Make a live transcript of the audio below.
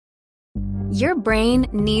Your brain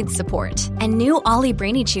needs support, and new Ollie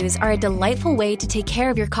Brainy Chews are a delightful way to take care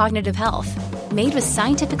of your cognitive health. Made with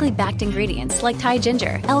scientifically backed ingredients like Thai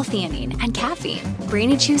ginger, L-theanine, and caffeine,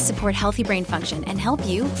 Brainy Chews support healthy brain function and help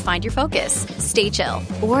you find your focus, stay chill,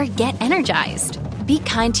 or get energized. Be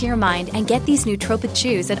kind to your mind and get these nootropic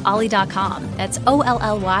chews at ollie.com. That's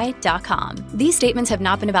OLLY.com. These statements have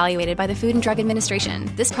not been evaluated by the Food and Drug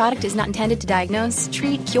Administration. This product is not intended to diagnose,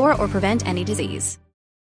 treat, cure, or prevent any disease.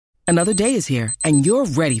 Another day is here, and you're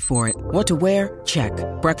ready for it. What to wear? Check.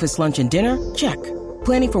 Breakfast, lunch, and dinner? Check.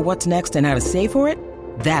 Planning for what's next and how to save for it?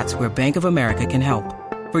 That's where Bank of America can help.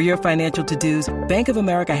 For your financial to-dos, Bank of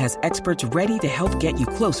America has experts ready to help get you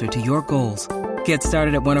closer to your goals. Get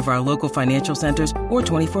started at one of our local financial centers or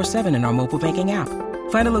 24/7 in our mobile banking app.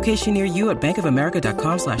 Find a location near you at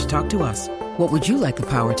bankofamerica.com/talktous. What would you like the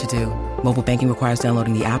power to do? Mobile banking requires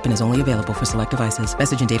downloading the app and is only available for select devices.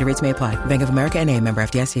 Message and data rates may apply. Bank of America N.A., member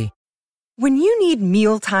FDIC. When you need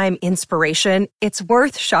mealtime inspiration, it's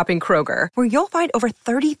worth shopping Kroger, where you'll find over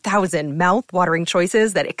 30,000 mouth-watering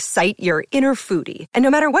choices that excite your inner foodie. And no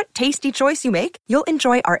matter what tasty choice you make, you'll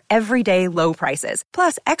enjoy our everyday low prices,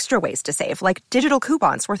 plus extra ways to save, like digital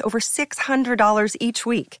coupons worth over $600 each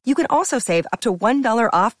week. You can also save up to $1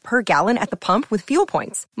 off per gallon at the pump with fuel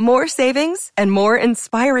points. More savings and more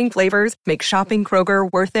inspiring flavors make shopping Kroger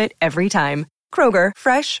worth it every time. Kroger,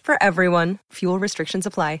 fresh for everyone. Fuel restrictions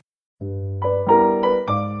apply.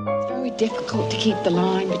 It's very difficult to keep the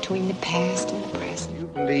line between the past and the present. You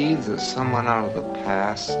believe that someone out of the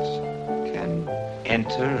past can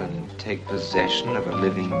enter and take possession of a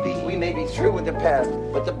living being? We may be through with the past,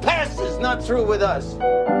 but the past is not through with us.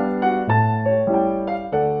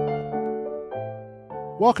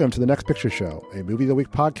 Welcome to The Next Picture Show, a Movie of the Week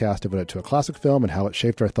podcast devoted to a classic film and how it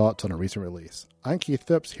shaped our thoughts on a recent release. I'm Keith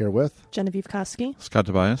Phipps, here with Genevieve Koski, Scott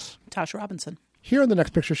Tobias, Tasha Robinson. Here on The Next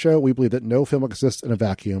Picture Show, we believe that no film exists in a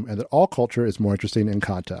vacuum and that all culture is more interesting in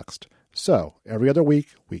context. So, every other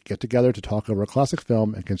week, we get together to talk over a classic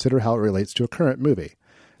film and consider how it relates to a current movie.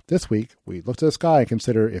 This week, we look to the sky and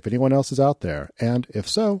consider if anyone else is out there, and if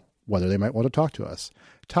so, whether they might want to talk to us.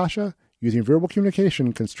 Tasha, using verbal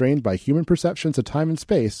communication constrained by human perceptions of time and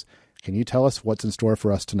space, can you tell us what's in store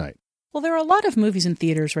for us tonight? Well, there are a lot of movies in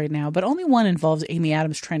theaters right now, but only one involves Amy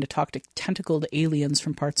Adams trying to talk to tentacled aliens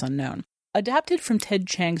from parts unknown. Adapted from Ted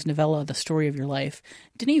Chiang's novella The Story of Your Life,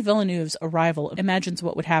 Denis Villeneuve's Arrival imagines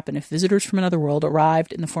what would happen if visitors from another world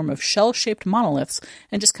arrived in the form of shell-shaped monoliths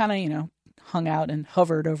and just kind of, hung out and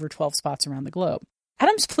hovered over 12 spots around the globe.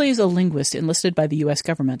 Adams plays a linguist enlisted by the U.S.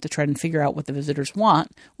 government to try and figure out what the visitors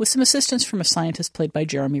want, with some assistance from a scientist played by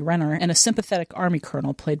Jeremy Renner and a sympathetic army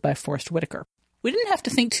colonel played by Forrest Whitaker. We didn't have to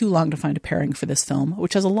think too long to find a pairing for this film,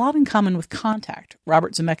 which has a lot in common with Contact,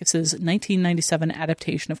 Robert Zemeckis' 1997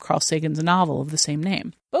 adaptation of Carl Sagan's novel of the same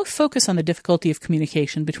name. Both focus on the difficulty of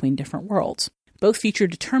communication between different worlds. Both feature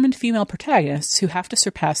determined female protagonists who have to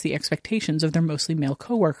surpass the expectations of their mostly male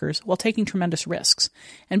co-workers while taking tremendous risks,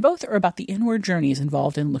 and both are about the inward journeys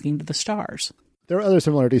involved in looking to the stars. There are other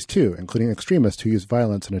similarities too, including extremists who use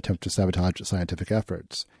violence in an attempt to sabotage scientific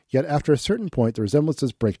efforts. Yet after a certain point, the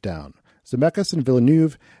resemblances break down. Zemeckis and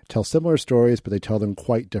Villeneuve tell similar stories, but they tell them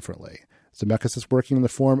quite differently. Zemeckis is working in the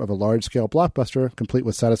form of a large-scale blockbuster, complete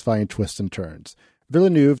with satisfying twists and turns.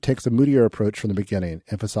 Villeneuve takes a moodier approach from the beginning,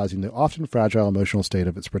 emphasizing the often fragile emotional state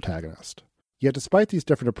of its protagonist. Yet despite these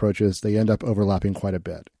different approaches, they end up overlapping quite a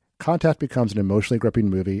bit. Contact becomes an emotionally gripping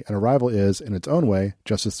movie, and Arrival is, in its own way,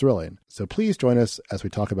 just as thrilling. So please join us as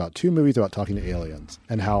we talk about two movies about talking to aliens,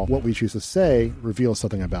 and how what we choose to say reveals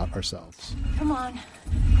something about ourselves. Come on.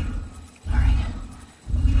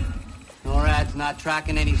 NORAD's not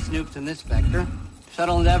tracking any snoops in this vector.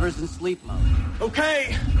 Shuttle Endeavor's in sleep mode.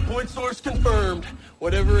 Okay, point source confirmed.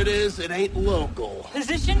 Whatever it is, it ain't local.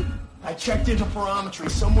 Position? I checked interferometry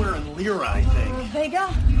somewhere in Lyra, I think.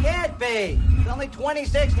 Vega? Can't be. It's only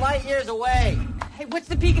 26 light years away. Hey, what's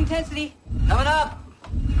the peak intensity? Coming up.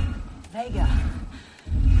 Vega,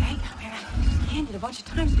 man, I just scanned it a bunch of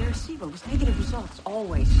times. Their receiver was negative results,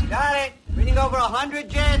 always. Got it. Reading over 100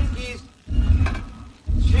 jet skis.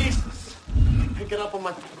 Jesus. Pick it up on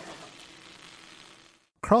my...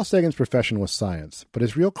 Carl Sagan's profession was science, but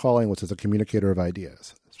his real calling was as a communicator of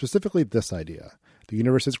ideas, specifically this idea. The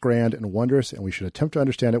universe is grand and wondrous, and we should attempt to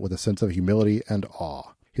understand it with a sense of humility and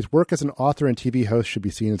awe. His work as an author and TV host should be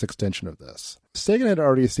seen as an extension of this. Sagan had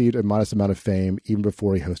already received a modest amount of fame even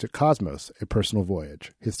before he hosted Cosmos, A Personal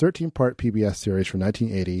Voyage, his 13-part PBS series from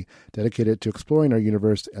 1980 dedicated to exploring our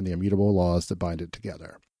universe and the immutable laws that bind it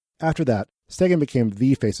together. After that, Sagan became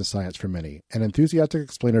the face of science for many, an enthusiastic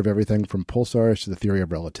explainer of everything from pulsars to the theory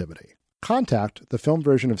of relativity. Contact, the film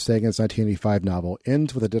version of Sagan's 1985 novel,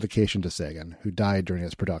 ends with a dedication to Sagan, who died during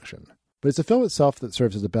its production. But it's the film itself that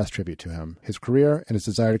serves as the best tribute to him, his career, and his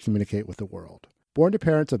desire to communicate with the world. Born to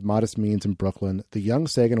parents of modest means in Brooklyn, the young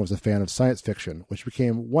Sagan was a fan of science fiction, which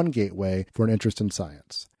became one gateway for an interest in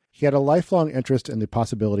science. He had a lifelong interest in the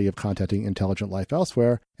possibility of contacting intelligent life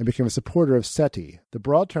elsewhere and became a supporter of SETI, the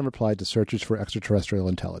broad term applied to searches for extraterrestrial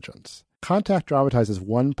intelligence. Contact dramatizes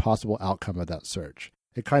one possible outcome of that search,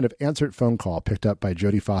 a kind of answered phone call picked up by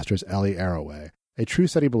Jodie Foster's Ellie Arroway, a true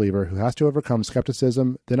SETI believer who has to overcome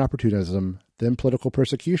skepticism, then opportunism, then political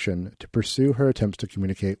persecution to pursue her attempts to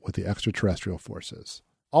communicate with the extraterrestrial forces.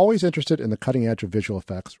 Always interested in the cutting edge of visual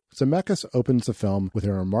effects, Zemeckis opens the film with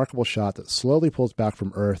a remarkable shot that slowly pulls back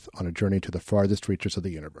from Earth on a journey to the farthest reaches of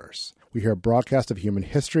the universe. We hear a broadcast of human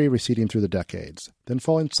history receding through the decades, then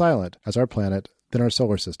falling silent as our planet, then our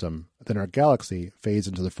solar system, then our galaxy fades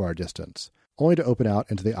into the far distance, only to open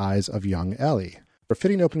out into the eyes of young Ellie. A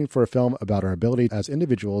fitting opening for a film about our ability as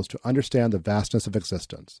individuals to understand the vastness of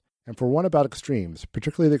existence, and for one about extremes,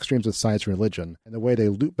 particularly the extremes of science and religion, and the way they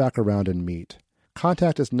loop back around and meet.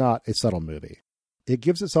 Contact is not a subtle movie. It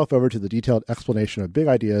gives itself over to the detailed explanation of big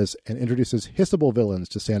ideas and introduces hissable villains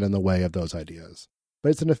to stand in the way of those ideas. But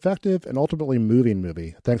it's an effective and ultimately moving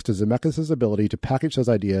movie thanks to Zemeckis' ability to package those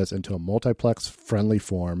ideas into a multiplex-friendly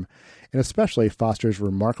form, and especially Foster's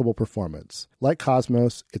remarkable performance. Like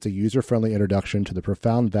Cosmos, it's a user-friendly introduction to the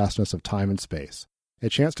profound vastness of time and space, a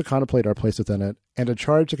chance to contemplate our place within it, and a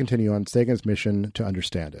charge to continue on Sagan's mission to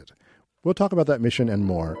understand it. We'll talk about that mission and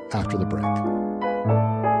more after the break.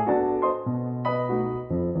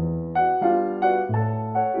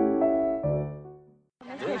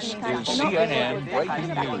 This is CNN breaking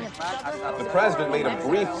news. The president made a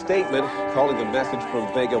brief statement calling the message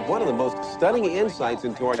from Vega one of the most stunning insights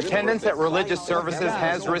into our attendance at religious services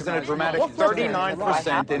has risen a dramatic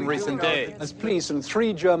 39% in recent days. As police in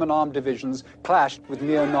 3 German armed divisions clashed with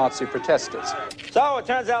neo-Nazi protesters. So it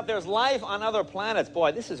turns out there's life on other planets.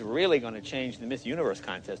 Boy, this is really going to change the Miss Universe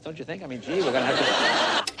contest, don't you think? I mean, gee, we're going to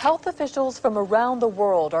have to... Health officials from around the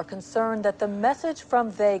world are concerned that the message from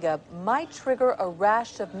Vega might trigger a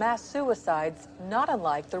rash of mass suicides, not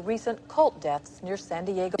unlike the recent cult deaths near San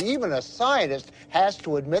Diego. Even a scientist has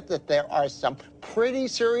to admit that there are some pretty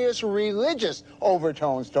serious religious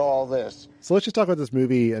overtones to all this. So let's just talk about this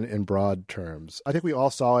movie in broad terms. I think we all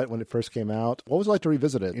saw it when it first came out. What was it like to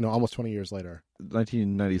revisit it, almost 20 years later?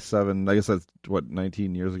 1997, I guess that's,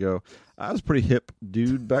 19 years ago? I was a pretty hip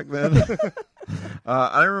dude back then.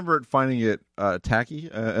 I remember finding it tacky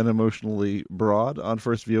and emotionally broad on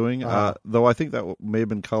first viewing, though I think that may have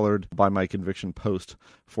been colored by my conviction post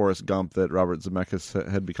Forrest Gump that Robert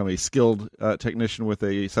Zemeckis had become a skilled technician with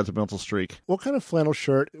a sentimental streak. What kind of flannel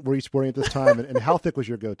shirt were you sporting at this time, and how thick was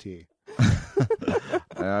your goatee?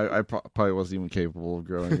 I probably wasn't even capable of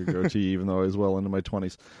growing a goatee, even though I was well into my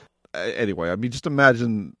 20s. Anyway, I mean, just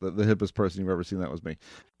imagine the hippest person you've ever seen. That was me.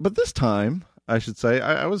 But this time, I should say,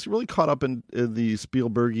 I was really caught up in the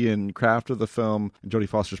Spielbergian craft of the film, and Jodie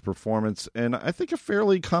Foster's performance, and I think a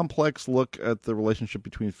fairly complex look at the relationship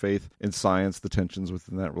between faith and science, the tensions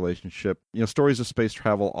within that relationship. Stories of space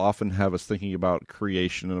travel often have us thinking about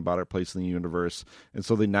creation and about our place in the universe, and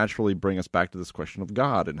so they naturally bring us back to this question of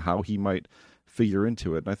God and how he might figure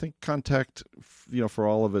into it. And I think Contact, for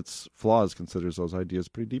all of its flaws, considers those ideas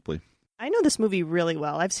pretty deeply. I know this movie really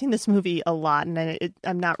well. I've seen this movie a lot, and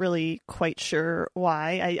I'm not really quite sure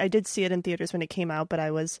why. I did see it in theaters when it came out, but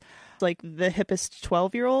I was like the hippest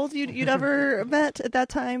 12-year-old you'd ever met at that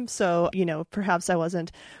time. So, perhaps I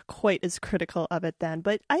wasn't quite as critical of it then.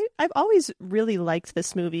 But I've always really liked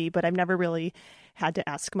this movie, but I've never really had to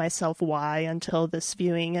ask myself why until this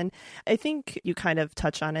viewing. And I think you kind of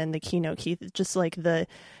touch on it in the keynote, Keith, just like the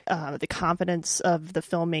confidence of the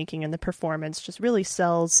filmmaking and the performance just really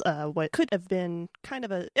sells what could have been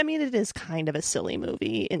it is kind of a silly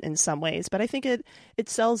movie in some ways, but I think it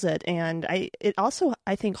sells it. And it also,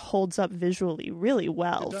 I think, holds up visually really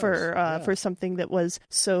well for something that was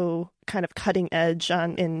so kind of cutting edge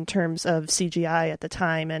in terms of CGI at the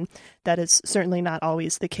time, and that is certainly not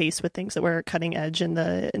always the case with things that were cutting edge in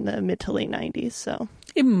the mid to late 90s. So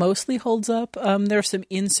it mostly holds up. There are some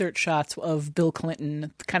insert shots of Bill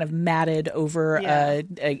Clinton kind of matted over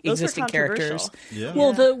existing characters. Yeah.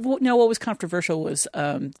 Well, what was controversial was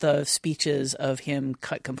the speeches of him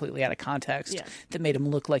cut completely out of context that made him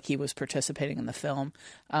look like he was participating in the film.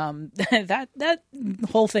 That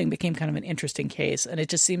whole thing became kind of an interesting case, and it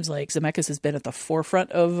just seems like Zemeckis has been at the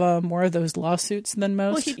forefront of more of those lawsuits than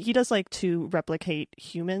most. Well, he does like to replicate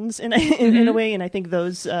humans in a way, and I think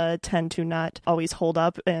those tend to not always hold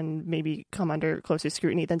up and maybe come under closer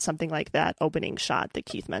scrutiny than something like that opening shot that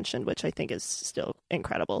Keith mentioned, which I think is still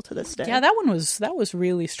incredible to this day. Yeah, that was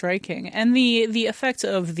really striking. And the effects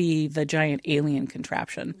of the giant alien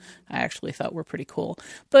contraption I actually thought were pretty cool.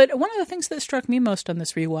 But one of the things that struck me most on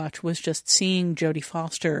this rewatch was just seeing Jodie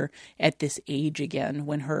Foster at this age again,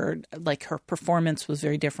 when her performance was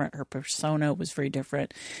very different, her persona was very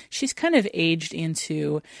different. She's kind of aged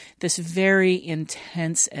into this very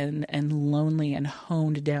intense and lonely and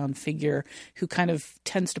honed down figure who kind of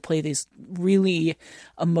tends to play these really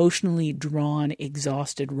emotionally drawn,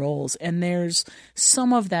 exhausted roles. And there's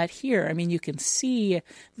some of that here. I mean, you can see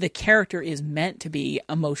the character is meant to be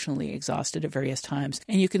emotionally exhausted at various times,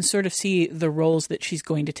 and you can sort of see the roles that she's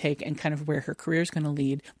going to take and kind of where her career is going to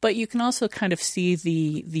lead. But you can also kind of see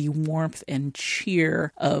the warmth and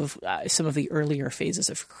cheer of some of the earlier phases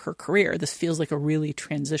of her career. This feels like a really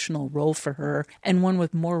transitional role for her, and one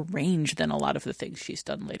with more range than a lot of the things she's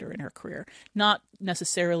done later in her career. Not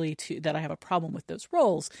necessarily that I have a problem with those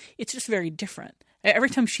roles. It's just very different.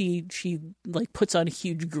 Every time she like puts on a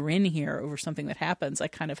huge grin here over something that happens, I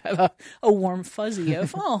kind of have a warm fuzzy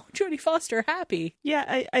of, oh, Jodie Foster, happy.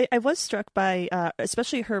 Yeah, I was struck by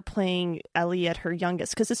especially her playing Ellie at her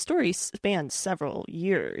youngest, because the story spans several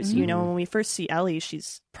years. Mm-hmm. You know, when we first see Ellie,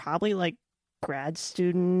 she's probably like grad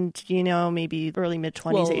student, you know, maybe early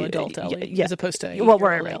mid-20s. Well, adult Ellie, yeah, as opposed to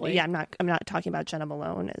right. Ellie. Yeah, I'm not talking about Jenna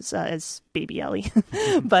Malone as baby Ellie.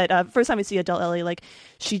 But first time we see adult Ellie, like,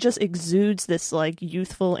 she just exudes this like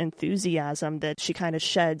youthful enthusiasm that she kind of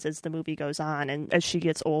sheds as the movie goes on, and as she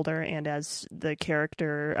gets older and as the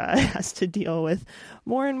character has to deal with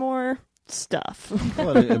more and more stuff.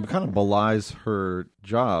 Well, it kind of belies her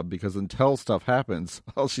job, because until stuff happens,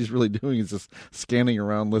 all she's really doing is just scanning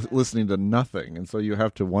around, listening to nothing. And so you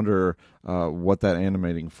have to wonder what that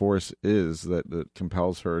animating force is that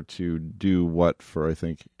compels her to do what, for I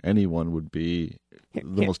think anyone, would be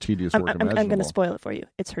the most tedious work imaginable. I'm going to spoil it for you.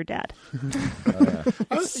 It's her dad.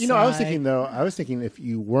 I was thinking if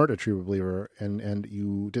you weren't a true believer and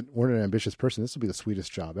you weren't an ambitious person, this would be the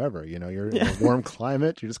sweetest job ever. You know, you're in a warm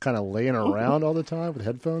climate. You're just kind of laying around all the time with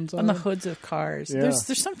headphones on. On the hoods of cars. Yeah.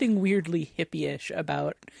 There's something weirdly hippie-ish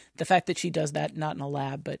about the fact that she does that not in a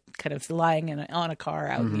lab, but kind of lying on a car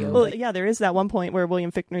out in the open. Well, yeah, there is that one point where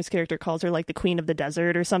William Fichtner's character calls her like the queen of the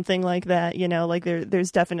desert or something like that. You know, like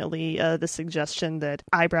there's definitely the suggestion that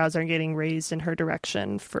eyebrows are getting raised in her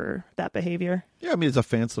direction for that behavior. Yeah, I mean, it's a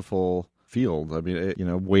fanciful field. I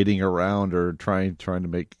mean, waiting around or trying to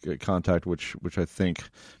make contact, which I think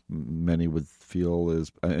many would feel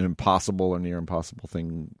is an impossible or near impossible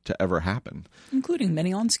thing to ever happen, including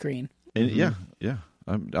many on screen. And yeah.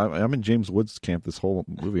 I'm in James Woods' camp this whole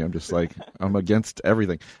movie. I'm just like, I'm against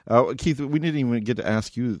everything. Keith, we didn't even get to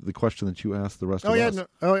ask you the question that you asked the rest of us.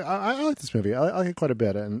 I like this movie. I like it quite a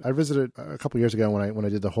bit. And I visited a couple years ago when I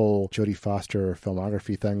did the whole Jodie Foster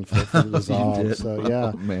filmography thing for Resolve. So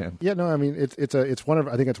yeah, oh, man. Yeah, no, I mean it's one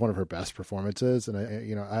of her best performances, and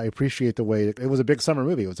I appreciate the way it was a big summer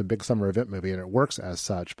movie. It was a big summer event movie, and it works as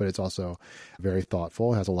such. But it's also very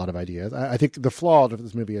thoughtful. Has a lot of ideas. I think the flaw of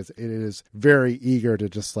this movie is it is very eager to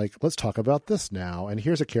just like, let's talk about this now, and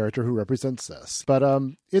here's a character who represents this. But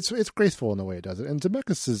it's graceful in the way it does it. And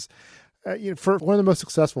Zemeckis is for one of the most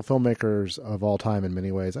successful filmmakers of all time in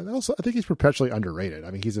many ways. I think he's perpetually underrated.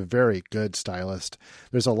 I mean, he's a very good stylist.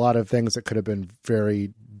 There's a lot of things that could have been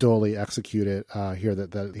very dully executed here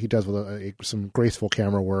that he does with some graceful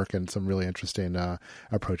camera work and some really interesting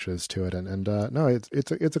approaches to it. And no,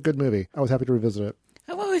 it's a good movie. I was happy to revisit it.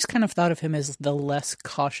 I've always kind of thought of him as the less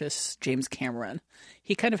cautious James Cameron.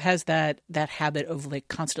 He kind of has that habit of like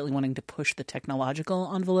constantly wanting to push the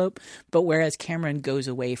technological envelope, but whereas Cameron goes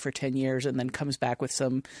away for 10 years and then comes back with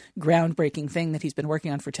some groundbreaking thing that he's been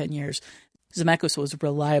working on for 10 years, Zemeckis was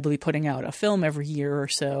reliably putting out a film every year or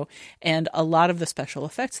so, and a lot of the special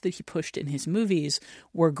effects that he pushed in his movies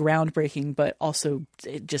were groundbreaking, but also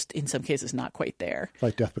just in some cases not quite there.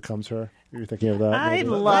 Like Death Becomes Her. You're thinking of that? I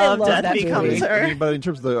love Death Becomes Her. But in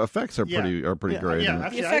terms of the effects are pretty great. Yeah,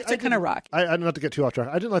 actually, the effects are kind of rock. I not to get too off track.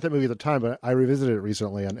 I didn't like that movie at the time, but I revisited it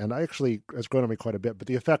recently, and I actually it's grown on me quite a bit. But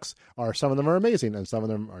the effects some of them are amazing, and some of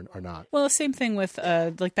them are not. Well, the same thing with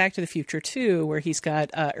like Back to the Future 2, where he's got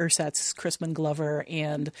Ersatz Crispin Glover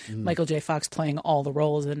and Michael J. Fox playing all the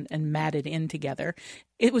roles and matted in together.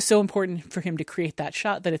 it was so important for him to create that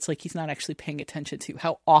shot that it's like he's not actually paying attention to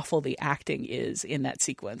how awful the acting is in that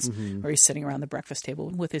sequence where he's sitting around the breakfast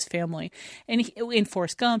table with his family. And in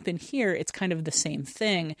Forrest Gump and here, it's kind of the same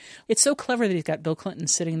thing. It's so clever that he's got Bill Clinton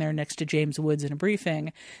sitting there next to James Woods in a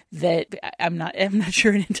briefing that I'm not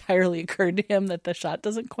sure it entirely occurred to him that the shot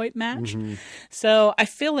doesn't quite match. So I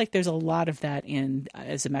feel like there's a lot of that in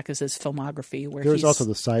Zemeckis' filmography. Where there's also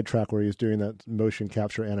the sidetrack where he's doing that motion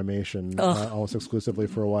capture animation almost exclusively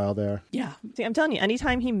for a while there. Yeah. See, I'm telling you,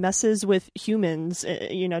 anytime he messes with humans,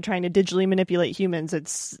 trying to digitally manipulate humans,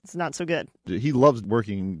 it's not so good. He loves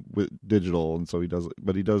working with digital, and so he does,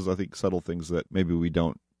 but he does, I think, subtle things that maybe we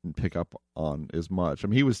don't pick up on as much. I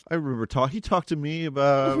mean, I remember he talked to me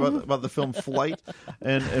about the film Flight,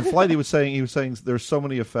 and Flight he was saying there's so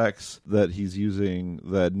many effects that he's using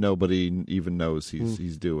that nobody even knows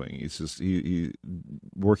he's doing. He's just he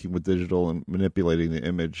working with digital and manipulating the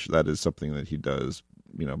image. That is something that he does,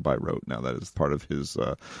 by rote now. That is part of his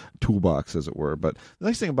toolbox, as it were. But the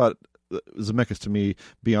nice thing about Zemeckis to me,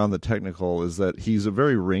 beyond the technical, is that he's a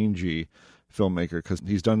very rangy filmmaker, because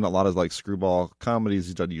he's done a lot of like screwball comedies.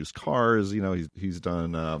 He's done Used Cars. He's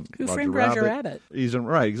done Who Framed Roger Rabbit. He's done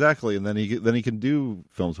right, exactly. And then he can do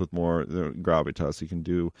films with more gravitas. He can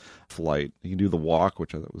do Flight. He can do The Walk,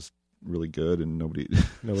 which I thought was really good, and nobody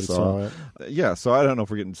saw it. Yeah, so I don't know if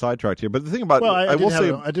we're getting sidetracked here, but the thing about I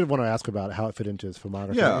did want to ask about how it fit into his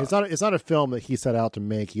filmography. Yeah. It's not a film that he set out to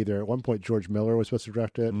make either. At one point, George Miller was supposed to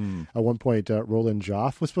direct it. At one point, Roland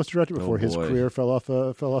Joffe was supposed to direct it before his career fell off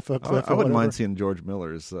a cliff. I wouldn't mind seeing George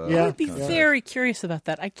Miller's. I would be very curious about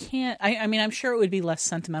that. I can't. I mean, I'm sure it would be less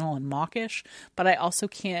sentimental and mawkish, but I also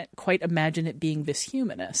can't quite imagine it being this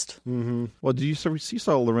humanist. Well, you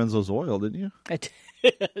saw Lorenzo's Oil, didn't you? I did.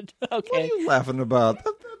 Okay. What are you laughing about?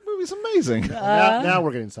 That movie's amazing. Now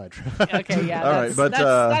we're getting sidetracked. Okay, yeah. All right, but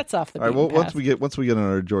that's off the beaten path. Once we get on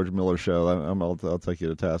our George Miller show, I'll take you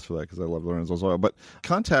to task for that, because I love Lorenzo's Oil. But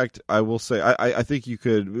Contact, I will say, I think you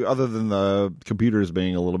could, other than the computers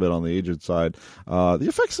being a little bit on the aged side, the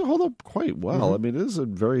effects hold up quite well. I mean, it is a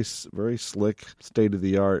very, very slick, state of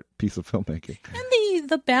the art piece of filmmaking. And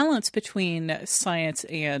the balance between science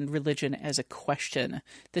and religion as a question.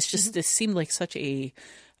 This seemed like such a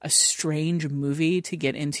strange movie to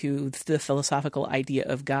get into the philosophical idea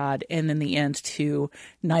of God, and in the end to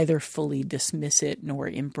neither fully dismiss it nor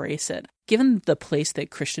embrace it. Given the place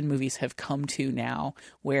that Christian movies have come to now,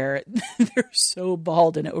 where they're so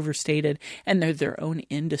bald and overstated and they're their own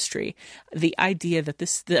industry, the idea that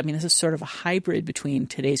this is sort of a hybrid between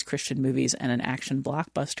today's Christian movies and an action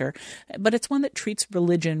blockbuster, but it's one that treats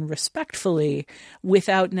religion respectfully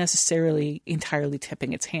without necessarily entirely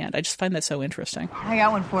tipping its hand. I just find that so interesting. I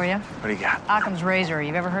got one for you. What do you got? Occam's Razor.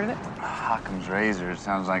 You've ever heard of it? Occam's Razor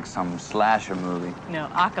sounds like some slasher movie. No,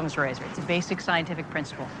 Occam's Razor. It's a basic scientific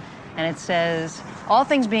principle. And it says, all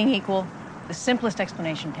things being equal, the simplest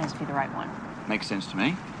explanation tends to be the right one. Makes sense to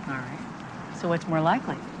me. All right. So what's more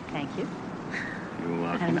likely? Thank you. You're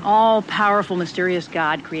welcome. An all-powerful, mysterious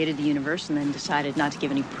God created the universe and then decided not to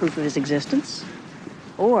give any proof of his existence.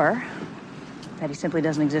 Or that he simply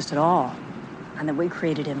doesn't exist at all, and that we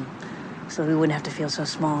created him so we wouldn't have to feel so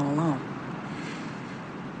small and alone.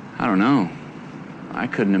 I don't know. I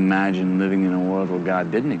couldn't imagine living in a world where God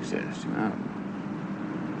didn't exist.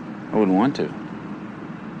 I wouldn't want to.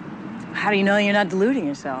 How do you know you're not deluding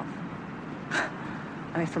yourself?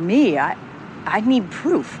 I mean, for me, I'd need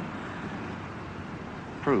proof.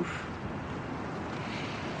 Proof?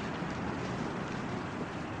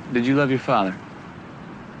 Did you love your father?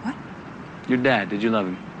 What? Your dad, did you love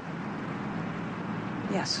him?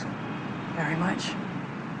 Yes, very much.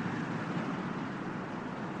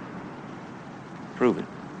 Prove it.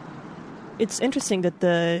 It's interesting that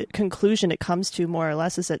the conclusion it comes to, more or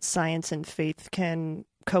less, is that science and faith can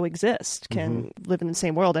coexist, can live in the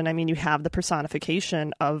same world. And I mean, you have the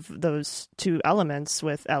personification of those two elements,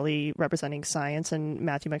 with Ellie representing science and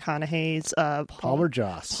Matthew McConaughey's Palmer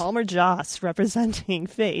Joss. Palmer Joss representing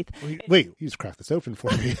faith. Wait, you just cracked this open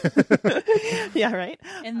for me. Yeah, right.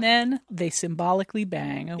 And then they symbolically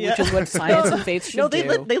bang, which is what science and faith should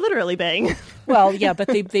do. They literally bang. Well, yeah, but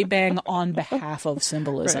they bang on behalf of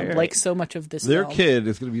symbolism, right. Like so much of this Their film. kid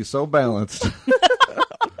is going to be so balanced.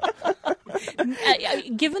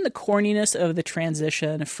 Given the corniness of the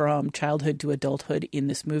transition from childhood to adulthood in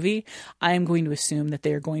this movie, I am going to assume that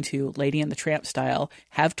they are going to, Lady and the Tramp style,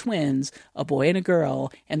 have twins, a boy and a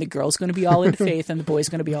girl, and the girl's going to be all into faith and the boy's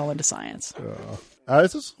going to be all into science.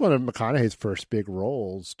 This is one of McConaughey's first big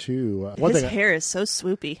roles, too. His hair is so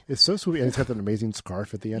swoopy. It's so swoopy, and he's got that amazing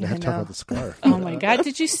scarf at the end. I have to talk about the scarf. Oh, my God.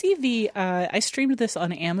 Did you see I streamed this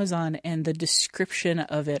on Amazon, and the description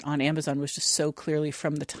of it on Amazon was just so clearly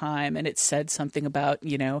from the time, and it said something about,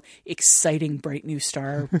 exciting bright new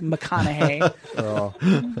star McConaughey.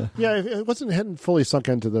 Yeah, it wasn't fully sunk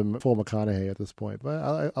into the full McConaughey at this point, but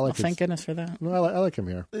I like thank goodness for that. No, I like him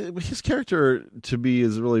here. His character, to me,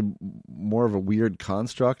 is really more of a weird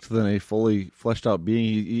construct than a fully fleshed out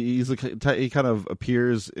being. He kind of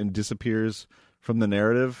appears and disappears from the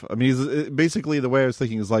narrative. I mean, basically the way I was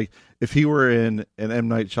thinking is like if he were in an M.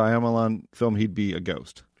 Night Shyamalan film, he'd be a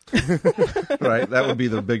ghost. Right? That would be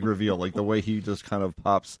the big reveal, like the way he just kind of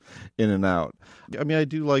pops in and out. I mean, I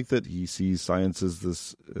do like that he sees science as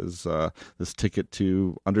this ticket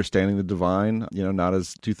to understanding the divine, not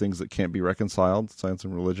as two things that can't be reconciled, science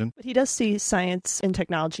and religion. But he does see science and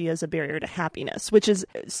technology as a barrier to happiness, which is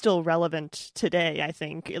still relevant today, I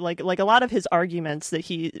think. Like a lot of his arguments that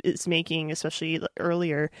he is making, especially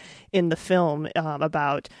earlier in the film,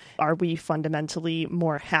 about are we fundamentally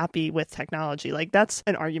more happy with technology? Like that's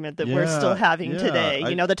an argument that we're still having today.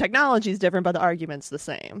 The technology is different, but the argument's the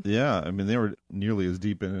same. Yeah, I mean, they were nearly as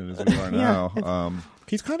deep in it as we are now.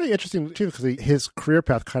 He's kind of interesting, too, because his career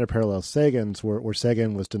path kind of parallels Sagan's, where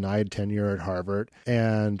Sagan was denied tenure at Harvard,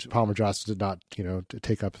 and Palmer Joss did not,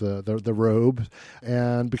 take up the robe,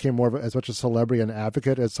 and became more of as much a celebrity and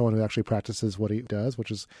advocate as someone who actually practices what he does, which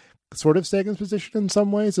is sort of Sagan's position in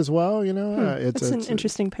some ways as well. It's an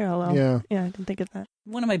interesting parallel. Yeah, I didn't think of that.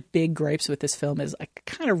 One of my big gripes with this film is I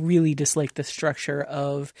kind of really dislike the structure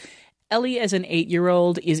of Ellie as an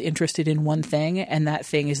 8-year-old is interested in one thing, and that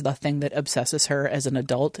thing is the thing that obsesses her as an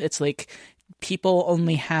adult. It's like people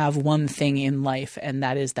only have one thing in life, and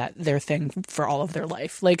that is their thing for all of their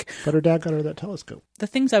life. But her dad got her that telescope. The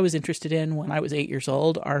things I was interested in when I was 8 years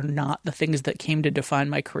old are not the things that came to define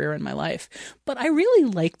my career and my life. But I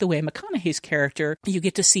really like the way McConaughey's character, you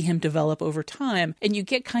get to see him develop over time, and you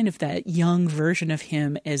get kind of that young version of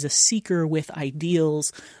him as a seeker with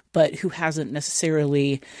ideals, but who hasn't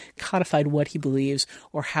necessarily codified what he believes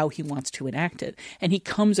or how he wants to enact it. And he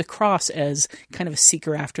comes across as kind of a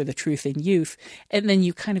seeker after the truth in youth. And then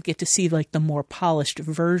you kind of get to see like the more polished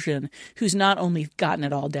version who's not only gotten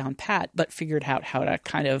it all down pat, but figured out how to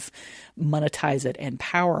kind of monetize it and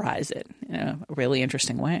powerize it in a really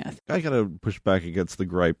interesting way. I gotta push back against the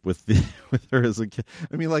gripe with her as a kid.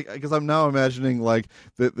 I mean, because I'm now imagining like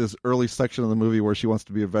this early section of the movie where she wants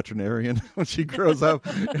to be a veterinarian when she grows up.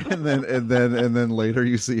 And then later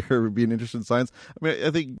you see her being interested in science. I mean, I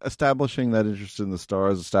think establishing that interest in the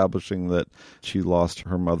stars, establishing that she lost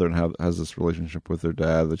her mother and has this relationship with her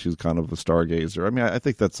dad, that she's kind of a stargazer. I mean, I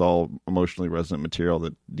think that's all emotionally resonant material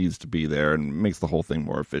that needs to be there and makes the whole thing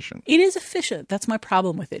more efficient. It is efficient. That's my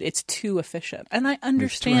problem with it. It's too efficient. And I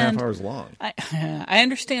understand. It's 2.5 hours long. I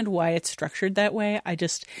understand why it's structured that way.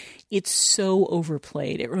 It's so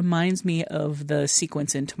overplayed. It reminds me of the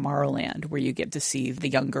sequence in Tomorrowland where you get to see the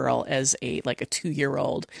young girl as a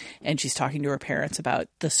 2-year-old, and she's talking to her parents about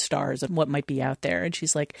the stars and what might be out there. And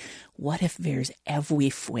she's like, what if there's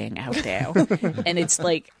everything out there? And it's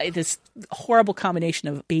like this horrible combination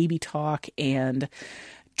of baby talk and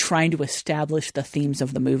trying to establish the themes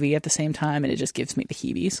of the movie at the same time, and it just gives me the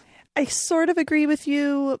heebies. I sort of agree with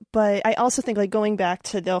you, but I also think going back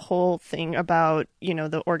to the whole thing about,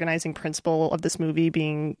 the organizing principle of this movie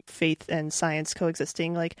being faith and science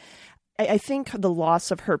coexisting, I think the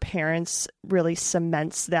loss of her parents really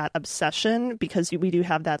cements that obsession, because we do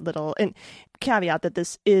have that little, and caveat that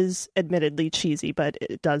this is admittedly cheesy, but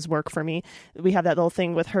it does work for me. We have that little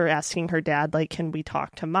thing with her asking her dad, can we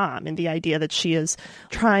talk to mom? And the idea that she is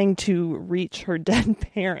trying to reach her dead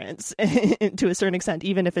parents to a certain extent,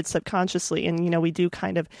 even if it's subconsciously. And, we do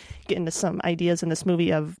kind of get into some ideas in this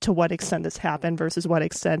movie of to what extent this happened versus what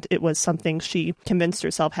extent it was something she convinced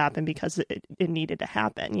herself happened because it needed to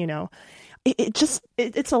happen,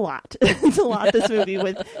 It's a lot. It's a lot, this movie,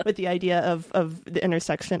 with the idea of the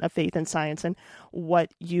intersection of faith and science and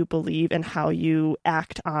what you believe and how you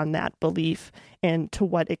act on that belief and to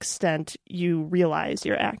what extent you realize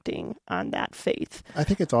you're acting on that faith. I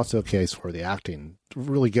think it's also a case where the acting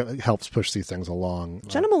really helps push these things along.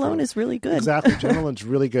 Jenna Malone is really good. Exactly. Jenna Malone's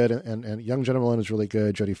really good, and young Jenna Malone is really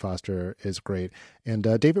good. Jodie Foster is great. And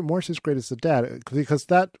David Morse is great as the dad, because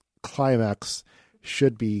that climax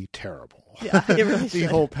should be terrible. Yeah, it really The should.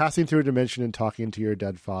 whole passing through a dimension and talking to your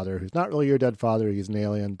dead father, who's not really your dead father, he's an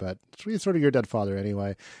alien, but he's sort of your dead father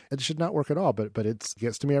anyway. It should not work at all, but it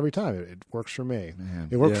gets to me every time. It works for me. Man,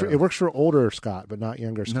 it works for older Scott, but not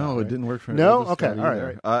younger Scott. No, right? it didn't work for No. older Okay, Scott all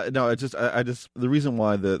right. either. No, I just the reason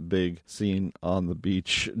why the big scene on the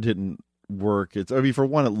beach didn't work. For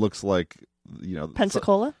one, it looks like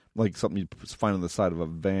Pensacola. Like something you find on the side of a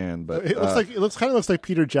van, but It kind of looks like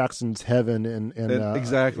Peter Jackson's Heaven and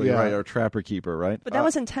exactly yeah. right, or Trapper Keeper, right? But that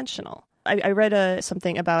was intentional. I read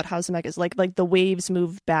something about how Zemeckis like the waves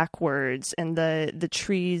move backwards and the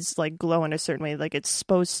trees like glow in a certain way. Like it's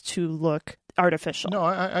supposed to look artificial. No,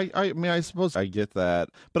 I mean, I suppose I get that,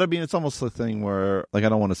 but I mean, it's almost the thing where like I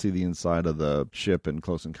don't want to see the inside of the ship in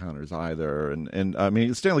Close Encounters either, and I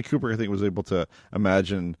mean, Stanley Kubrick I think was able to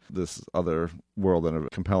imagine this other world in a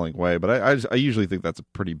compelling way, but I usually think that's a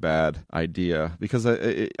pretty bad idea because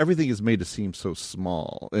everything is made to seem so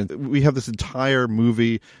small, and we have this entire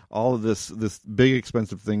movie, all of this big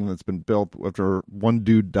expensive thing that's been built after one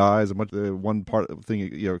dude dies, and one part of the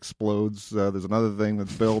thing explodes. There's another thing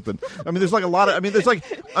that's built, and I mean, there's like a lot of. I mean, there's like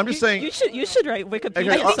I'm just saying. You should write Wikipedia.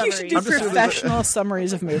 I think you should do professional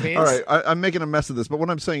summaries of movies. All right, I'm making a mess of this, but what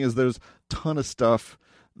I'm saying is there's a ton of stuff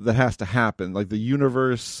that has to happen, like the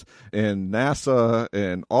universe and NASA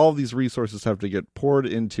and all these resources have to get poured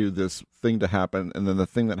into this thing to happen, and then the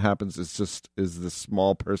thing that happens is this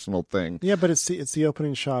small personal thing. Yeah, but it's the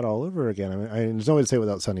opening shot all over again. I mean, there's no way to say it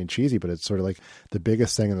without sounding cheesy, but it's sort of like the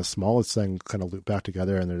biggest thing and the smallest thing kind of loop back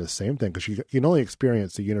together, and they're the same thing because you can only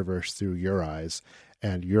experience the universe through your eyes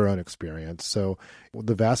and your own experience. So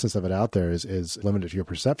the vastness of it out there is limited to your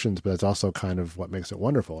perceptions, but it's also kind of what makes it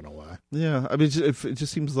wonderful in a way. Yeah, I mean, it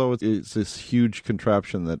just seems as though it's this huge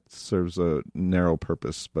contraption that serves a narrow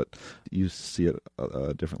purpose, but you see it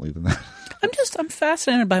differently than that. I'm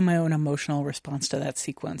fascinated by my own emotional response to that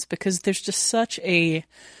sequence because there's just such a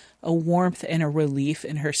warmth and a relief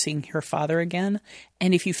in her seeing her father again.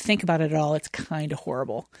 And if you think about it at all, it's kind of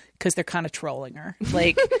horrible because they're kind of trolling her.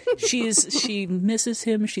 Like she misses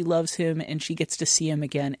him, she loves him, and she gets to see him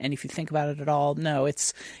again. And if you think about it at all, no,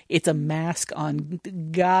 it's a mask on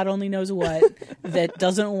God only knows what that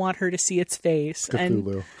doesn't want her to see its face.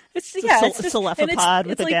 Cthulhu. And it's a cephalopod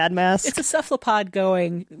with a dad mask. It's a cephalopod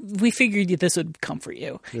going, we figured this would comfort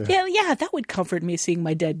you. Yeah, that would comfort me seeing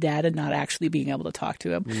my dead dad and not actually being able to talk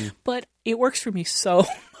to him. But it works for me so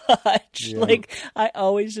much. Yeah. Like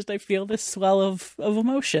I feel this swell of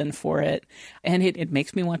emotion for it. And it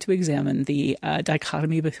makes me want to examine the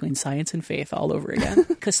dichotomy between science and faith all over again.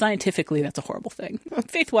 Because scientifically, that's a horrible thing.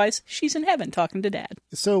 Faith-wise, she's in heaven talking to dad.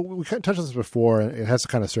 So we kind of touched on this before, and it has to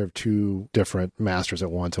kind of serve two different masters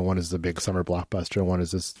at once. And one is the big summer blockbuster, and one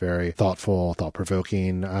is this very thoughtful,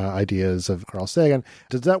 thought-provoking ideas of Carl Sagan.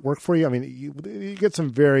 Does that work for you? I mean, you get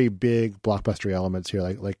some very big blockbuster elements here,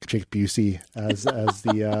 like Jake Busey as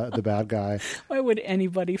the bad guy. Why would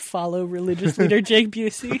anybody follow religious leader Jake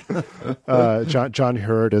Busey? John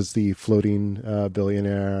Hurt as the floating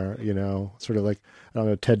billionaire, sort of like, I don't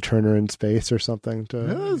know, Ted Turner in space or something.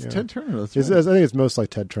 Ted Turner. That's right. I think it's most like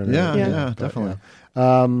Ted Turner. Yeah, definitely.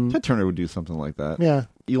 Ted Turner would do something like that. Yeah.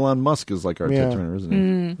 Elon Musk is like our Ted Turner, isn't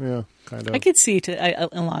he? Yeah, kind of. I could see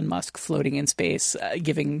Elon Musk floating in space,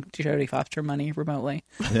 giving Jodie Foster money remotely,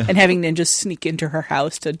 and having ninjas sneak into her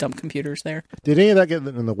house to dump computers there. Did any of that get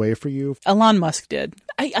in the way for you? Elon Musk did.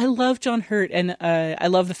 I love John Hurt, and I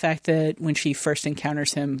love the fact that when she first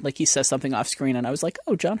encounters him, like he says something off screen, and I was like,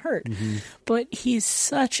 oh, John Hurt. Mm-hmm. But he's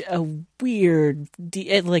such a weird,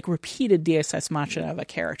 repeated Deus Ex Machina of a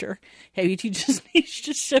character. He just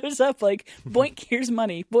shows up like, boink, here's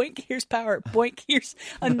money, boink, here's power, boink, here's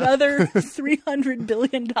another $300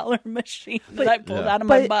 billion machine that I pulled out of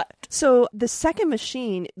my butt. So the second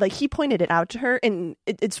machine, like he pointed it out to her, and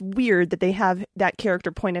it's weird that they have that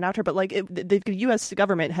character pointed out to her, but like the U.S.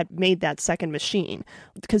 government had made that second machine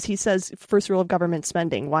because he says, first rule of government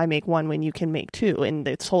spending, why make one when you can make two? And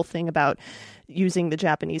this whole thing about using the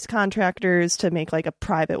Japanese contractors to make like a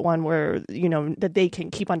private one where, that they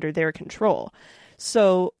can keep under their control.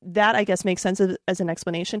 So that, I guess, makes sense as an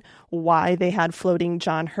explanation why they had floating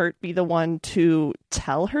John Hurt be the one to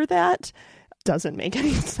tell her that. Doesn't make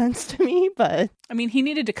any sense to me, but I mean, he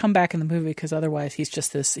needed to come back in the movie because otherwise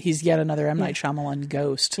he's yet another M. Night Shyamalan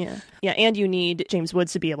ghost. Yeah, and you need James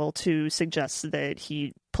Woods to be able to suggest that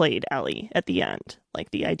he played Ellie at the end.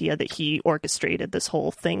 Like the idea that he orchestrated this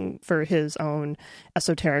whole thing for his own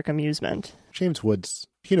esoteric amusement. James Woods,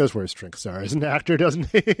 he knows where his strengths are as an actor, doesn't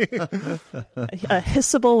he? A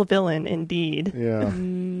hissable villain, indeed. Yeah.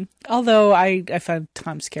 Although I found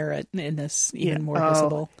Tom Skerritt in this even more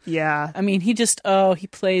hissable. Yeah. I mean, he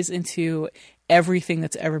plays into everything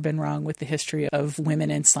that's ever been wrong with the history of women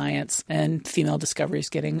in science and female discoveries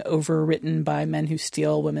getting overwritten by men who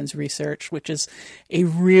steal women's research, which is a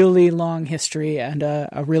really long history and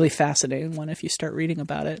a really fascinating one if you start reading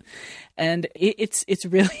about it. And it's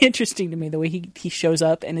really interesting to me the way he shows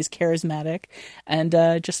up and is charismatic and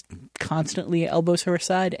just constantly elbows her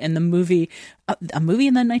aside. And the movie, a movie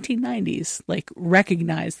in the 1990s, like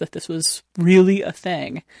recognized that this was really a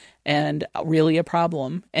thing and really a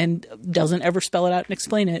problem, and doesn't ever spell it out and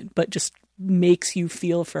explain it, but just makes you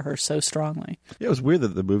feel for her so strongly. Yeah, it was weird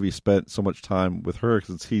that the movie spent so much time with her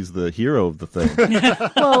since he's the hero of the thing.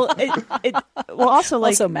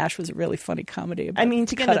 Also MASH was a really funny comedy. I mean,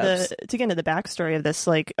 to get into the backstory of this,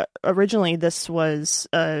 like originally this was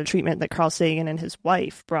a treatment that Carl Sagan and his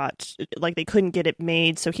wife brought. Like they couldn't get it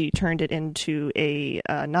made, so he turned it into a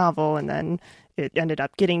novel, and then it ended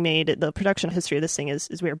up getting made. The production history of this thing is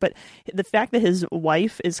weird, but the fact that his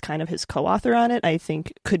wife is kind of his co-author on it, I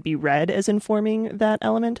think could be read as informing that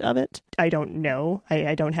element of it. I don't know.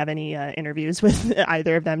 I don't have any interviews with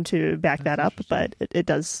either of them to back that up, but it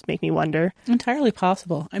does make me wonder. Entirely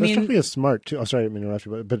possible. I mean, struck me as smart too. Oh, sorry, I didn't mean to interrupt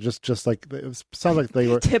you, but just like it sounds like they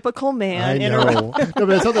were typical man. I know. No, but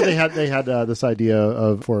it sounds like they had this idea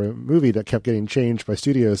of for a movie that kept getting changed by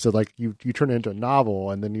studios. So like you turn it into a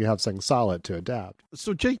novel, and then you have something solid to adapt.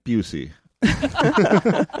 So Jake Busey.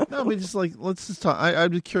 No, we just like let's just talk.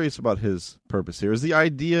 I'm just curious about his purpose here. Is the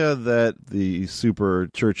idea that the super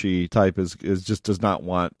churchy type is just does not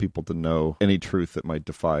want people to know any truth that might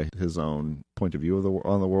defy his own point of view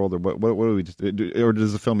on the world, or what do we just do, or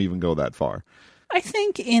does the film even go that far? I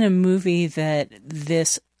think in a movie that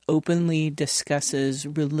this openly discusses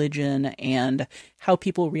religion and how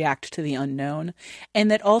people react to the unknown, and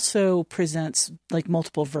that also presents like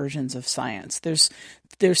multiple versions of science. There's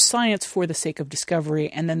science for the sake of discovery,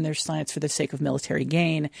 and then there's science for the sake of military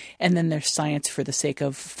gain, and then there's science for the sake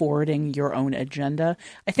of forwarding your own agenda.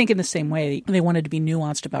 I think in the same way, they wanted to be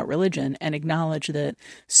nuanced about religion and acknowledge that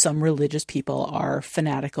some religious people are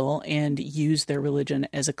fanatical and use their religion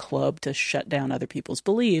as a club to shut down other people's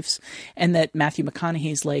beliefs, and that Matthew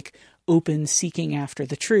McConaughey's like open seeking after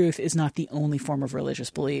the truth is not the only form of religious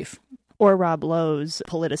belief. Or Rob Lowe's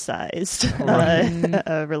politicized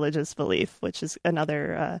religious belief, which is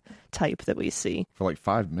another type that we see. For like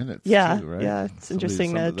 5 minutes. Yeah, too, right? yeah. It's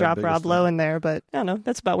interesting to drop Rob Lowe in there, but I don't know.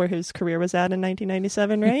 That's about where his career was at in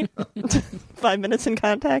 1997, right? 5 minutes in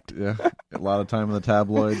Contact. Yeah, a lot of time in the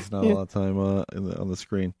tabloids, not a lot of time on the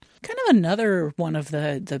screen. Kind of another one of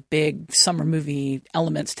the big summer movie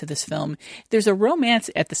elements to this film. There's a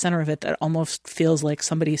romance at the center of it that almost feels like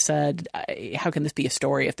somebody said, how can this be a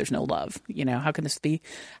story if there's no love? You know, how can this be?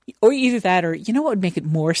 Or either that, or you know what would make it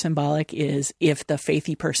more symbolic is if the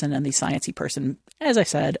faithy person and the sciencey person, as I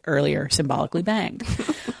said earlier, symbolically banged.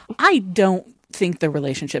 I don't think the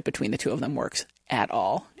relationship between the two of them works at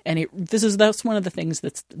all. And that's one of the things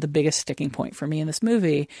that's the biggest sticking point for me in this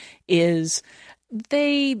movie is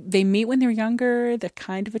they meet when they're younger, they're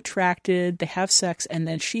kind of attracted, they have sex, and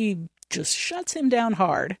then she just shuts him down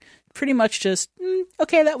hard. Pretty much just,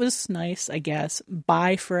 okay, that was nice, I guess.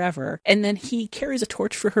 Bye forever. And then he carries a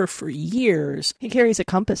torch for her for years. He carries a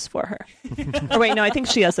compass for her. Or wait, no, I think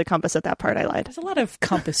she has the compass at that part. I lied. There's a lot of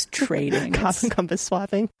compass trading. Compass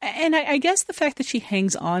swapping. And I guess the fact that she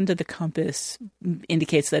hangs on to the compass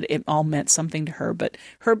indicates that it all meant something to her. But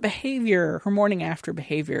her behavior, her morning after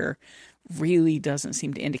behavior, really doesn't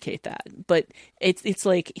seem to indicate that. But it's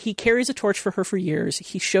like he carries a torch for her for years.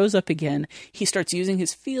 He shows up again. He starts using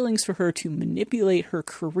his feelings for her to manipulate her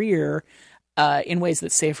career in ways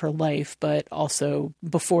that save her life, but also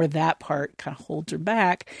before that part kind of holds her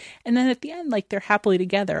back. And then at the end, like they're happily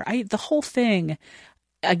together. The whole thing,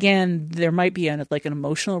 again, there might be an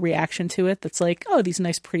emotional reaction to it that's like, oh, these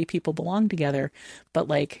nice, pretty people belong together. But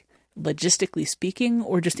like, logistically speaking,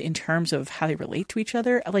 or just in terms of how they relate to each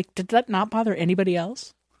other, like, did that not bother anybody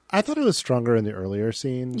else? I thought it was stronger in the earlier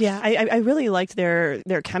scenes. Yeah, I really liked their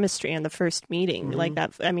chemistry in the first meeting. Mm-hmm. Like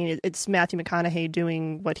that. I mean, it's Matthew McConaughey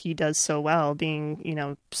doing what he does so well, being, you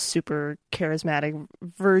know, super charismatic,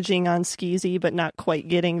 verging on skeezy, but not quite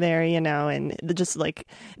getting there, you know. And just like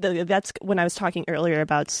that's when I was talking earlier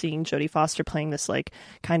about seeing Jodie Foster playing this like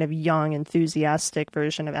kind of young, enthusiastic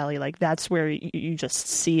version of Ellie. Like that's where you just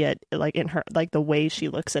see it, like in her, like the way she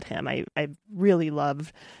looks at him. I really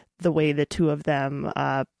loved the way the two of them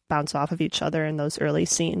bounce off of each other in those early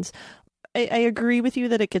scenes. I agree with you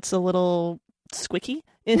that it gets a little squicky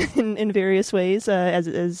in various ways as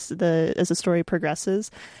the story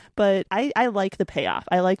progresses, but I like the payoff.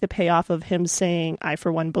 I like the payoff of him saying, I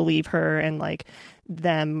for one believe her, and like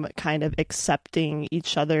them kind of accepting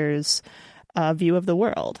each other's view of the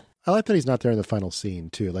world. I like that he's not there in the final scene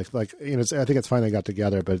too. Like I think it's fine they got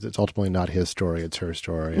together, but it's ultimately not his story; it's her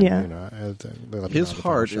story. And, his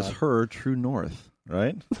heart is her true north.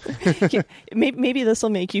 Right? Maybe this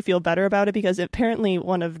will make you feel better about it, because apparently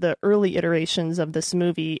one of the early iterations of this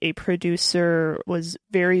movie, a producer was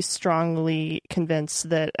very strongly convinced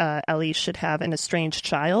that Ellie should have an estranged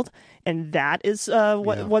child, and that is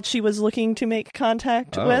what she was looking to make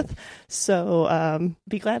contact with. So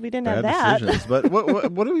be glad we didn't have that. Decisions. But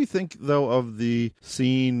what do we think though of the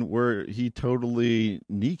scene where he totally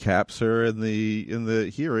kneecaps her in the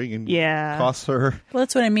hearing and costs her? Well,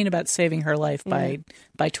 that's what I mean about saving her life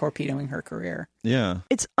by torpedoing her career. Yeah.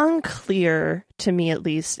 It's unclear to me, at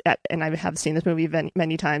least, and I have seen this movie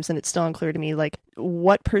many times, and it's still unclear to me, like,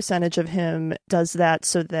 what percentage of him does that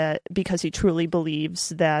so that because he truly believes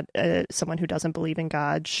that someone who doesn't believe in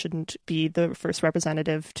God shouldn't be the first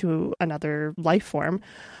representative to another life form,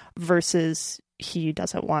 versus he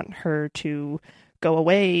doesn't want her to go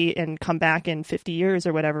away and come back in 50 years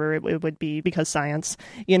or whatever it would be because science,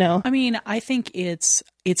 I mean, I think it's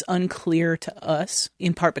unclear to us,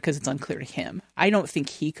 in part because it's unclear to him. I don't think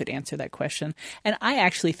he could answer that question. And I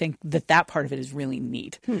actually think that part of it is really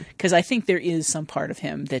neat, because I think there is some part of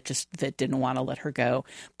him that didn't want to let her go.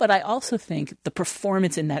 But I also think the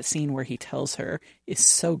performance in that scene where he tells her is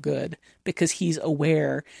so good, because he's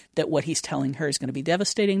aware that what he's telling her is going to be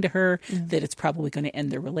devastating to her, that it's probably going to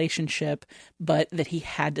end their relationship, but that he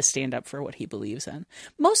had to stand up for what he believes in.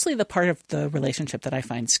 Mostly the part of the relationship that I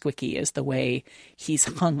find squicky is the way he's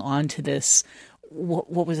hung on to this,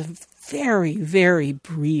 what was a very, very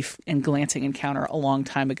brief and glancing encounter a long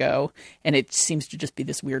time ago, and it seems to just be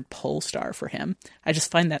this weird pole star for him. I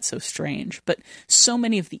just find that so strange. But so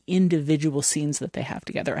many of the individual scenes that they have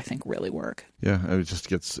together, I think, really work. Yeah, it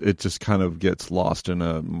just kind of gets lost in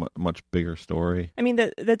a much bigger story. I mean,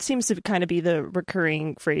 that seems to kind of be the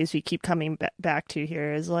recurring phrase we keep coming back to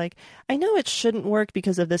here, is like, I know it shouldn't work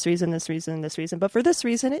because of this reason, this reason, this reason, but for this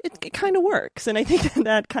reason, it kind of works. And I think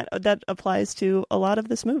that applies to a lot of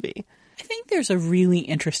this movie. I think there's a really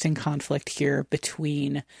interesting conflict here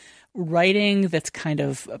between writing that's kind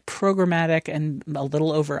of programmatic and a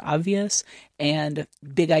little over obvious, and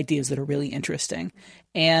big ideas that are really interesting,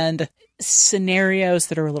 and scenarios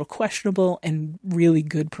that are a little questionable and really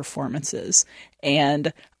good performances,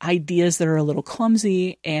 and ideas that are a little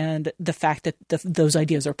clumsy, and the fact that those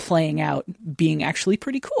ideas are playing out being actually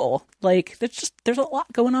pretty cool. Like, there's a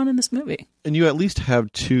lot going on in this movie. And you at least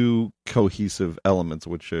have two cohesive elements,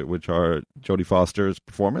 which are Jodie Foster's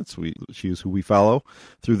performance. She is who we follow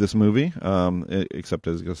through this movie, except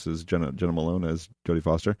as Jenna Malone as Jodie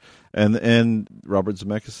Foster, and Robert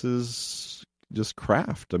Zemeckis's just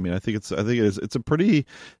craft. I mean, I think it's a pretty,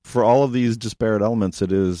 for all of these disparate elements,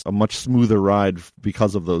 it is a much smoother ride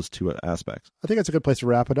because of those two aspects. I think it's a good place to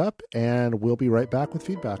wrap it up, and we'll be right back with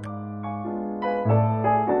feedback.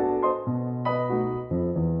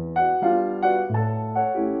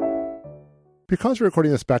 Because we're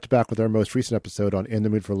recording this back-to-back with our most recent episode on In the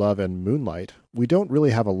Mood for Love and Moonlight, we don't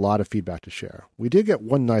really have a lot of feedback to share. We did get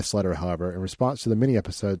one nice letter, however, in response to the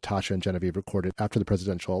mini-episode Tasha and Genevieve recorded after the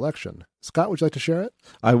presidential election. Scott, would you like to share it?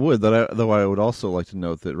 I would, though I would also like to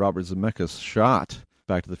note that Robert Zemeckis shot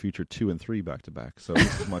Back to the Future 2 and 3 back-to-back, so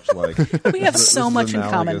this is much like... We have so much in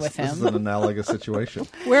common with him. This is an analogous situation.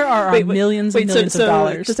 Where are our millions and millions of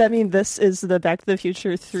dollars? Does that mean this is the Back to the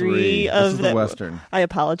Future 3 of this is the Western? I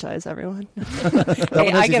apologize, everyone.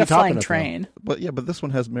 Hey, I get a flying train. But this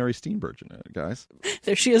one has Mary Steenburgen in it, guys.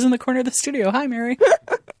 There she is in the corner of the studio. Hi, Mary.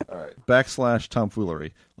 All right. /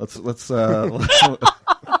 tomfoolery. Let's all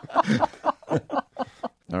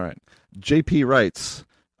right. JP writes,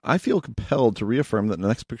 I feel compelled to reaffirm that the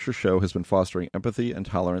Next Picture Show has been fostering empathy and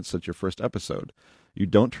tolerance since your first episode. You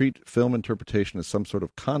don't treat film interpretation as some sort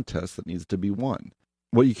of contest that needs to be won.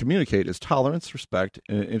 What you communicate is tolerance, respect,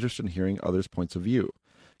 and an interest in hearing others' points of view.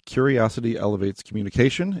 Curiosity elevates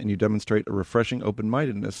communication, and you demonstrate a refreshing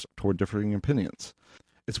open-mindedness toward differing opinions.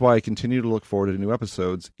 It's why I continue to look forward to new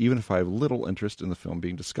episodes, even if I have little interest in the film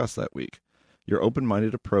being discussed that week. Your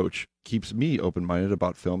open-minded approach keeps me open-minded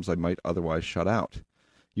about films I might otherwise shut out.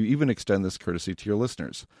 You even extend this courtesy to your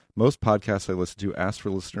listeners. Most podcasts I listen to ask for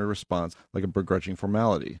listener response like a begrudging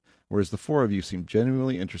formality, whereas the four of you seem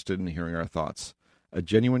genuinely interested in hearing our thoughts. A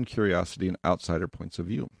genuine curiosity and outsider points of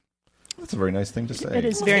view. That's a very nice thing to say. It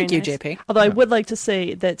is very nice. Thank you, JP. Although I would like to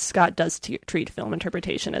say that Scott does treat film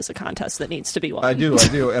interpretation as a contest that needs to be won. I do,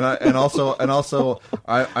 and also,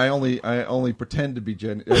 I only pretend to be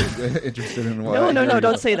interested in what. No,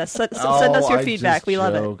 don't say that. Send us your feedback. We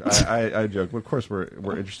love it. I joke. But of course, we're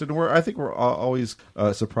interested, and I think we're always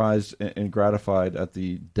surprised and gratified at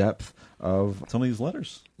the depth of some of these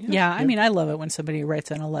letters. Yeah, I mean, I love it when somebody writes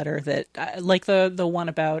in a letter that, like the one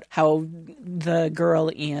about how the girl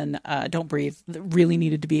in Don't Breathe really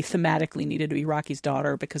thematically needed to be Rocky's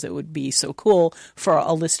daughter because it would be so cool for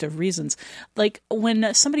a list of reasons. Like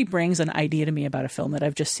when somebody brings an idea to me about a film that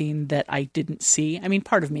I've just seen that I didn't see, I mean,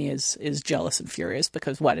 part of me is jealous and furious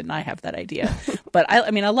because why didn't I have that idea? But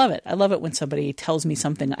I mean, I love it. I love it when somebody tells me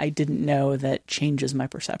something I didn't know that changes my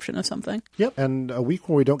perception of something. Yep, and a week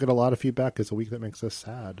where we don't get a lot of feedback is a week that makes us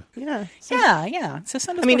sad. Yeah. Yeah. So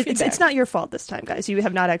send us more feedback. It's not your fault this time, guys. You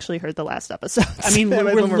have not actually heard the last episode. I mean,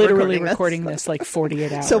 we're literally recording this like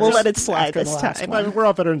 48 hours. So we'll let it slide this time. We're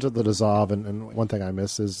all better into the dissolve, and one thing I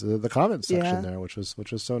miss is the comments section there, which was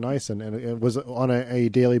so nice, and it was on a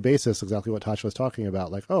daily basis exactly what Tasha was talking about.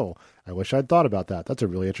 Like, oh, I wish I'd thought about that. That's a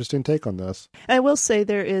really interesting take on this. I will say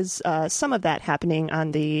there is some of that happening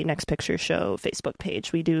on the Next Picture Show Facebook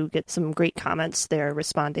page. We do get some great comments there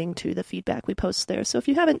responding to the feedback we post there. So if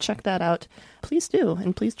you haven't checked that out, please do,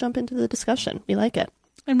 and please jump into the discussion. We like it.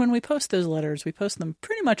 And when we post those letters, we post them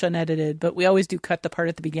pretty much unedited, but we always do cut the part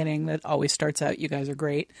at the beginning that always starts out, "You guys are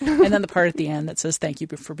great," and then the part at the end that says, "Thank you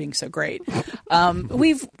for being so great."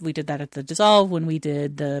 We did that at the Dissolve when we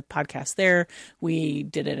did the podcast there. We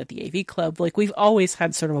did it at the AV Club. Like, we've always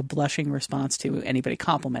had sort of a blushing response to anybody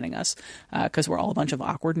complimenting us because we're all a bunch of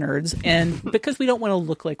awkward nerds and because we don't want to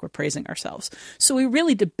look like we're praising ourselves. So we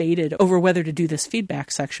really debated over whether to do this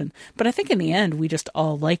feedback section. But I think in the end, we just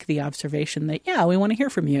all like the observation that, yeah, we want to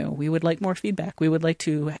hear from you. We would like more feedback. We would like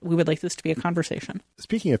this to be a conversation.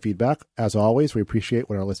 Speaking of feedback, as always, we appreciate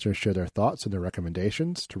when our listeners share their thoughts and their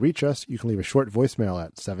recommendations. To reach us, you can leave a short voicemail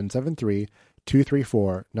at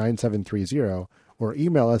 773-234-9730 or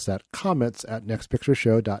email us at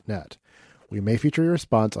comments@nextpictureshow.net. We may feature your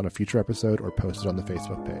response on a future episode or post it on the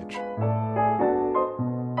Facebook page.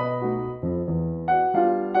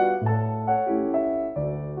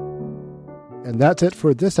 And that's it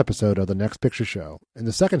for this episode of The Next Picture Show. In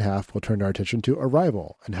the second half, we'll turn our attention to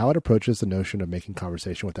Arrival and how it approaches the notion of making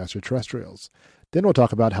conversation with extraterrestrials. Then we'll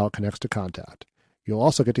talk about how it connects to Contact. You'll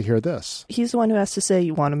also get to hear this. He's the one who has to say,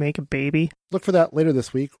 "You want to make a baby?" Look for that later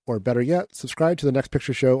this week, or better yet, subscribe to The Next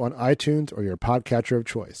Picture Show on iTunes or your podcatcher of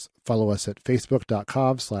choice. Follow us at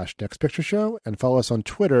facebook.com/nextpictureshow and follow us on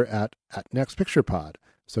Twitter at nextpicturepod,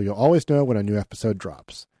 so you'll always know when a new episode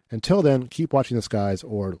drops. Until then, keep watching the skies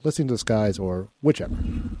or listening to the skies or whichever.